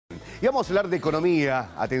Y vamos a hablar de economía.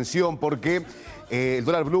 Atención, porque el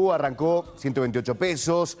dólar blue arrancó 128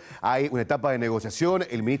 pesos. Hay una etapa de negociación.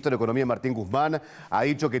 El ministro de Economía, Martín Guzmán, ha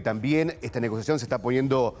dicho que también esta negociación se está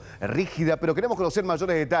poniendo rígida. Pero queremos conocer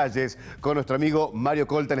mayores detalles con nuestro amigo Mario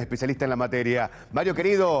Koltan, especialista en la materia. Mario,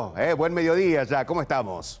 querido, buen mediodía ya. ¿Cómo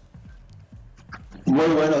estamos? Muy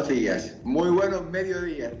buenos días, muy buenos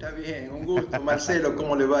mediodías, está bien, un gusto. Marcelo,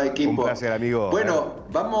 ¿cómo le va, equipo? Un placer, amigo. Bueno,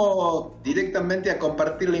 vamos directamente a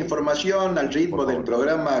compartir la información al ritmo del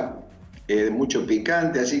programa, mucho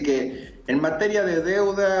picante, así que en materia de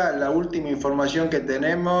deuda, la última información que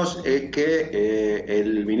tenemos es que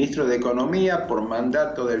el ministro de Economía, por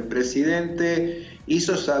mandato del presidente,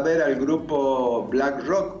 hizo saber al grupo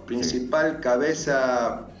BlackRock, principal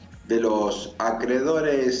cabeza de los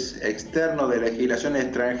acreedores externos de legislación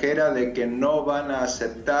extranjera, de que no van a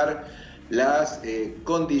aceptar las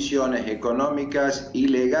condiciones económicas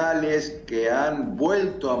ilegales que han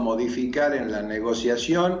vuelto a modificar en la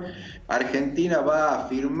negociación. Argentina va a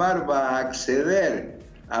firmar, va a acceder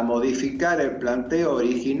a modificar el planteo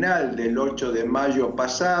original del 8 de mayo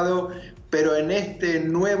pasado, pero en este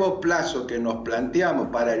nuevo plazo que nos planteamos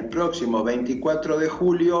para el próximo 24 de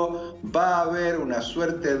julio va a haber una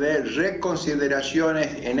suerte de reconsideraciones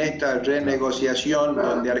en esta renegociación,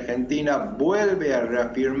 donde Argentina vuelve a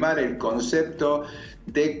reafirmar el concepto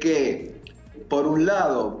de que, por un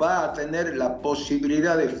lado, va a tener la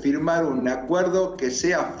posibilidad de firmar un acuerdo que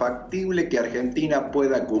sea factible, que Argentina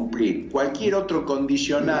pueda cumplir. Cualquier otro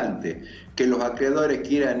condicionante que los acreedores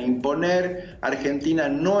quieran imponer, Argentina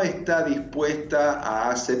no está dispuesta a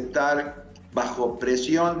aceptar bajo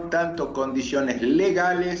presión tanto condiciones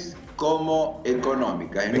legales como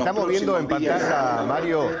económicas. Estamos viendo en pantalla,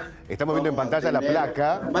 Mario, estamos viendo en pantalla la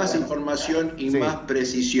placa. Más información y más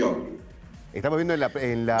precisión. Estamos viendo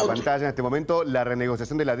en la pantalla en este momento la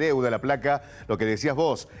renegociación de la deuda, la placa, lo que decías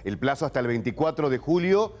vos, el plazo hasta el 24 de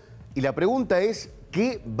julio. Y la pregunta es,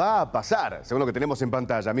 ¿qué va a pasar? Según lo que tenemos en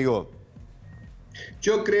pantalla, amigo.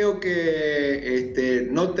 Yo creo que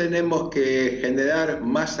no tenemos que generar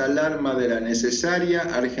más alarma de la necesaria.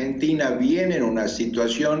 Argentina viene en una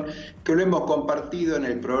situación que lo hemos compartido en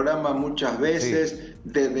el programa muchas veces,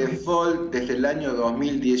 de default desde el año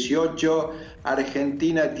 2018.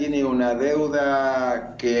 Argentina tiene una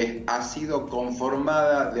deuda que ha sido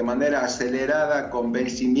conformada de manera acelerada con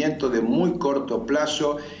vencimiento de muy corto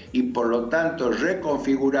plazo, y por lo tanto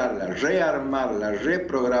reconfigurarla, rearmarla,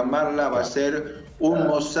 reprogramarla va a ser un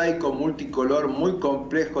mosaico multicolor muy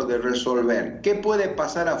complejo de resolver. ¿Qué puede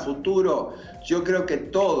pasar a futuro? Yo creo que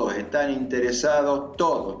todos están interesados,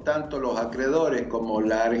 todos, tanto los acreedores como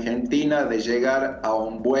la Argentina, de llegar a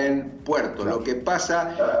un buen puerto. Lo que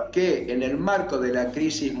pasa que en el marco de la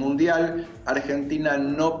crisis mundial, Argentina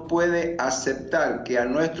no puede aceptar que a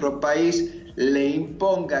nuestro país le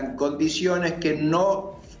impongan condiciones que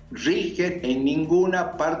no rigen en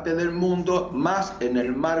ninguna parte del mundo, más en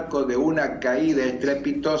el marco de una caída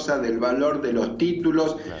estrepitosa del valor de los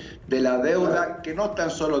títulos, de la deuda que no tan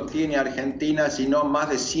solo tiene Argentina, sino más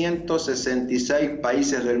de 166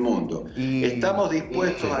 países del mundo. Estamos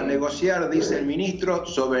dispuestos a negociar, dice el ministro,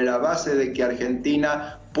 sobre la base de que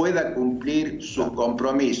Argentina pueda cumplir sus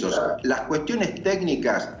compromisos. Las cuestiones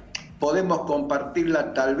técnicas podemos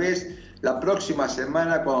compartirlas tal vez la próxima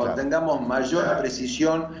semana, cuando tengamos mayor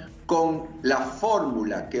precisión con la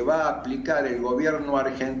fórmula que va a aplicar el gobierno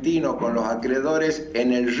argentino con los acreedores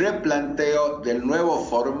en el replanteo del nuevo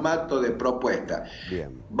formato de propuesta.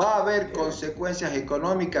 Va a haber consecuencias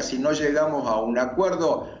económicas si no llegamos a un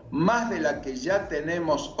acuerdo, más de la que ya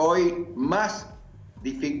tenemos hoy, más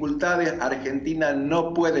dificultades Argentina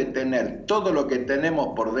no puede tener. Todo lo que tenemos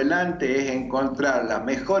por delante es encontrar las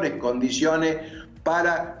mejores condiciones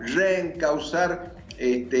para reencauzar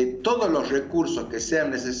todos los recursos que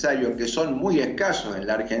sean necesarios, que son muy escasos en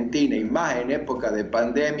la Argentina y más en época de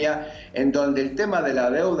pandemia, en donde el tema de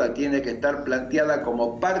la deuda tiene que estar planteada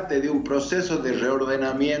como parte de un proceso de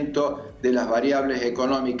reordenamiento de las variables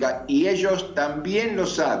económicas, y ellos también lo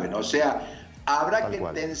saben. O sea, habrá que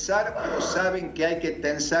tensar, pero saben que hay que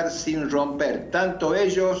tensar sin romper, tanto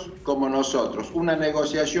ellos como nosotros. Una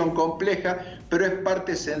negociación compleja, pero es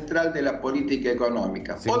parte central de la política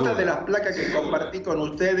económica. Otra de las placas que compartí con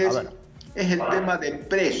ustedes es el tema de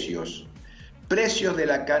precios. Precios de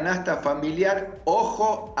la canasta familiar.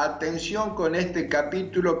 Ojo, atención con este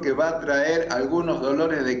capítulo que va a traer algunos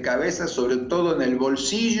dolores de cabeza, sobre todo en el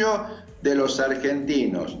bolsillo de los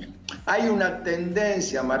argentinos. Hay una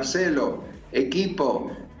tendencia, Marcelo, equipo,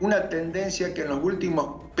 una tendencia que en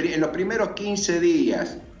los primeros 15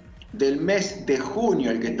 días del mes de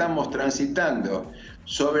junio, el que estamos transitando,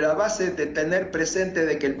 sobre la base de tener presente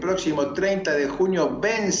de que el próximo 30 de junio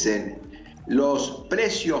vencen los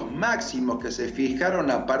precios máximos que se fijaron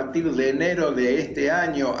a partir de enero de este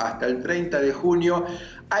año hasta el 30 de junio,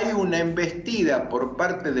 hay una embestida por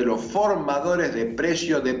parte de los formadores de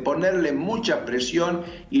precios de ponerle mucha presión,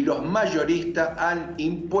 y los mayoristas han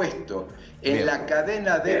impuesto en la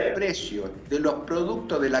cadena de precios de los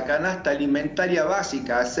productos de la canasta alimentaria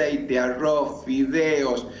básica, aceite, arroz,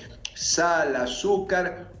 fideos, sal,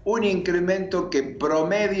 azúcar, un incremento que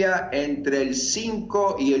promedia entre el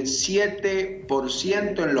 5 y el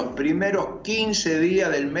 7% en los primeros 15 días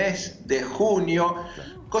del mes de junio,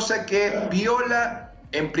 cosa que viola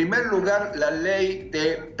en primer lugar la ley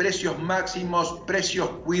de precios máximos, precios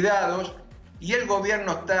cuidados, y el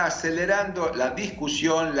gobierno está acelerando la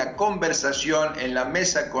discusión, la conversación en la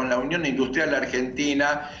mesa con la Unión Industrial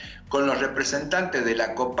Argentina, con los representantes de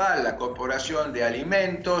la COPAL, la Corporación de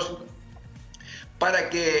Alimentos, para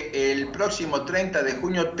que el próximo 30 de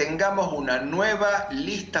junio tengamos una nueva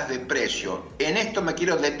lista de precios. En esto me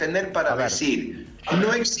quiero detener para decir,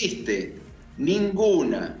 no existe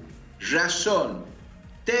ninguna razón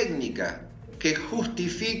técnica que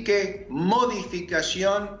justifique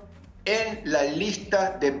modificación en la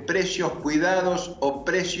lista de precios cuidados o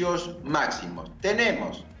precios máximos.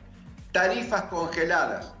 Tenemos tarifas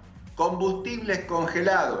congeladas, combustibles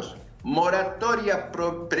congelados, moratoria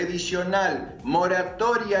previsional,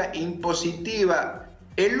 moratoria impositiva.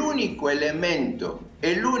 El único elemento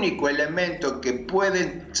que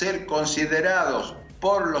pueden ser considerados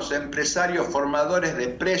por los empresarios formadores de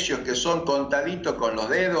precios, que son contaditos con los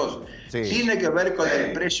dedos, tiene que ver con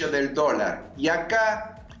el precio del dólar. Y acá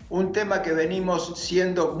un tema que venimos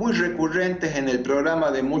siendo muy recurrentes en el programa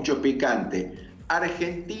de Mucho Picante.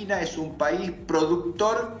 Argentina es un país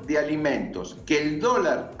productor de alimentos. Que el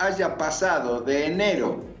dólar haya pasado de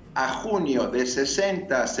enero a junio de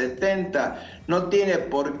 60 a 70 no tiene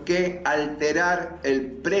por qué alterar el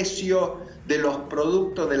precio de los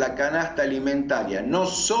productos de la canasta alimentaria. No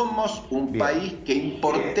somos un país que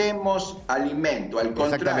importemos alimento, al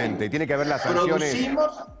contrario. Exactamente, tiene que haber las sanciones.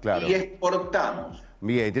 Producimos y exportamos.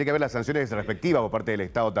 Bien, tiene que haber las sanciones respectivas por parte del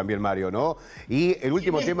Estado también, Mario, ¿no? Y el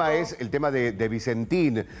último tema es el tema de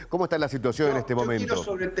Vicentín. ¿Cómo está la situación en este momento? Quiero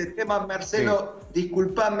sobre este tema, Marcelo,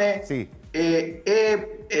 discúlpame,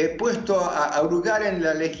 he puesto a hurgar en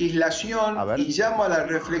la legislación y llamo a la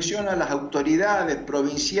reflexión a las autoridades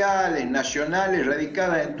provinciales, nacionales,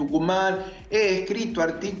 radicadas en Tucumán. He escrito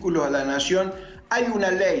artículos a La Nación. Hay una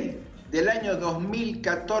ley del año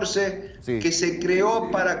 2014 que se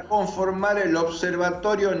creó para conformar el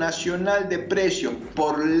Observatorio Nacional de Precios.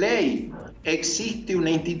 Por ley existe una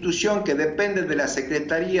institución que depende de la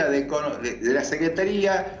Secretaría de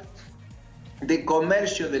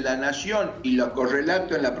Comercio de la Nación, y lo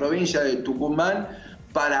correlato en la provincia de Tucumán,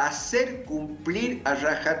 para hacer cumplir a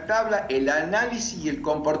rajatabla el análisis y el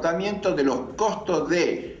comportamiento de los costos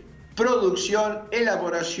de producción,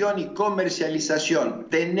 elaboración y comercialización.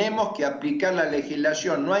 Tenemos que aplicar la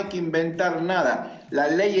legislación, no hay que inventar nada. La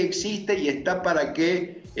ley existe y está para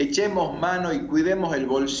que echemos mano y cuidemos el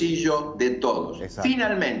bolsillo de todos. Exacto.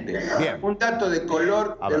 Finalmente, un dato de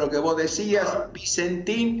color de lo que vos decías,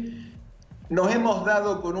 Vicentín, nos hemos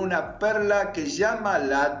dado con una perla que llama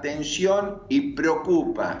la atención y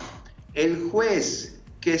preocupa. El juez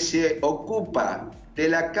que se ocupa de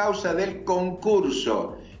la causa del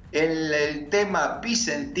concurso en el tema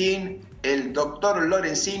Vicentín, el doctor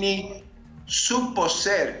Lorenzini, supo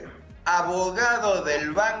ser abogado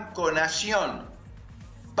del Banco Nación,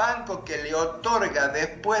 banco que le otorga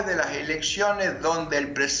después de las elecciones, donde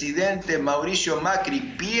el presidente Mauricio Macri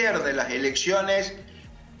pierde las elecciones.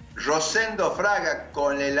 Rosendo Fraga,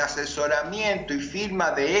 con el asesoramiento y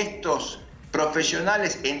firma de estos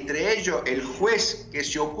profesionales, entre ellos el juez que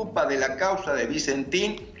se ocupa de la causa de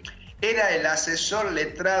Vicentín, era el asesor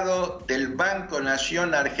letrado del Banco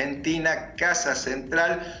Nación Argentina, Casa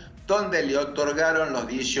Central, donde le otorgaron los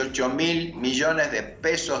 18.000 millones de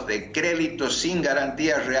pesos de crédito sin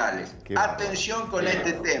garantías reales. Atención con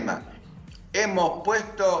este tema. Hemos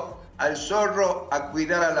puesto al zorro a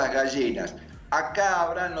cuidar a las gallinas. Acá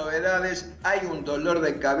habrá novedades, hay un dolor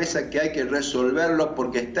de cabeza que hay que resolverlo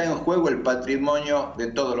porque está en juego el patrimonio de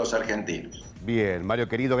todos los argentinos. Bien, Mario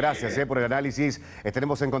querido, gracias por el análisis.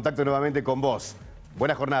 Estaremos en contacto nuevamente con vos.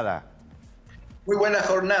 Buena jornada. Muy buena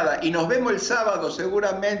jornada y nos vemos el sábado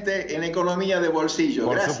seguramente en Economía de Bolsillo.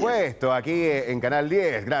 Por supuesto, aquí en Canal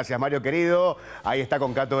 10. Gracias, Mario querido. Ahí está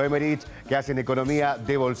con Cato Emerich, que hacen Economía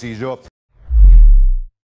de Bolsillo.